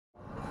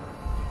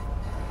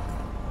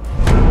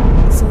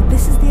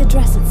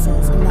address it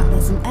says and that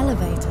there's an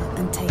elevator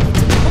and take it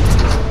to the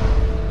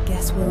bottom.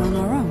 Guess we're on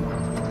our own.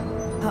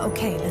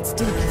 Okay, let's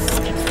do this.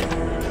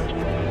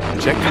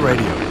 Check the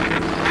radio.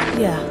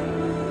 Yeah.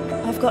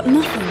 I've got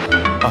nothing.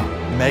 Oh,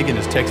 Megan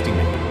is texting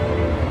me.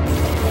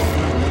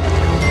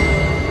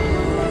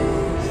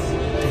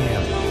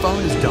 Damn,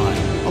 phone is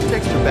dying. I'll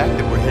text her back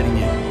that we're heading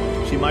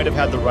in. She might have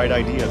had the right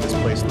idea. This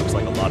place looks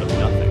like a lot of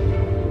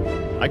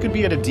nothing. I could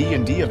be at a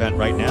D&D event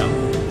right now.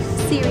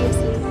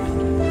 Seriously.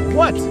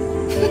 What?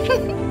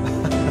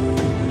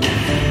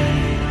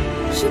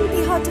 Shouldn't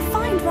be hard to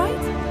find, right?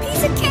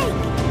 Piece of cake!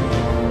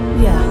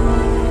 Yeah.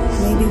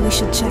 Maybe we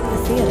should check the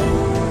theater.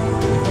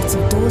 Lots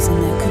of doors in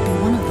there, could be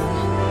one of them.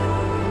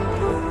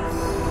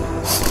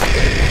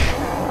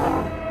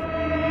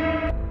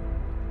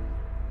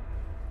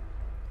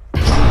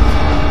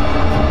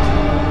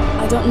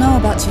 I don't know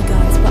about you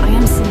guys, but I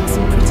am seeing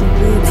some pretty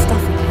weird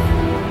stuff in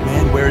here.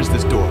 Man, where is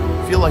this door?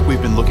 I feel like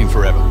we've been looking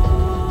forever.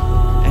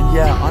 And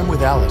yeah, I'm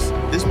with Alice.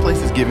 This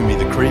place is giving me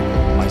the creep.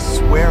 I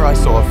swear I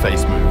saw a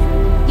face move.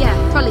 Yeah,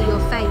 probably your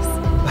face.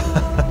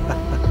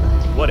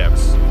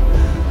 Whatevs.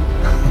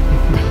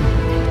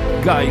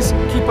 Guys,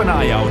 keep an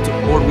eye out,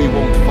 or we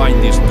won't find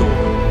this door.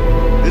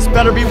 This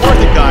better be worth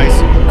it, guys.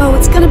 Oh,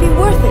 it's gonna be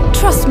worth it.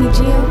 Trust me,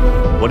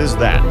 Gio. What is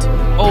that?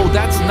 Oh,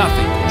 that's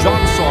nothing.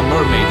 John saw a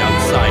mermaid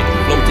outside,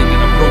 floating in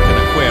a broken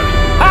aquarium.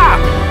 Ha!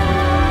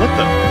 What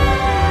the?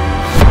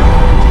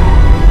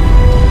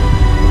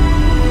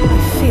 I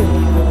feel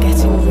like we're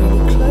getting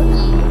really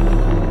close.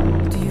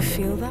 Do you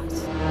feel that?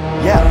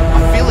 Yeah, I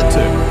feel it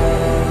too.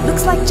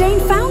 Looks like Jane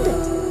found it.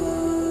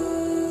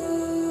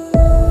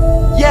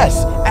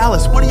 Yes!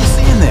 Alice, what do you see?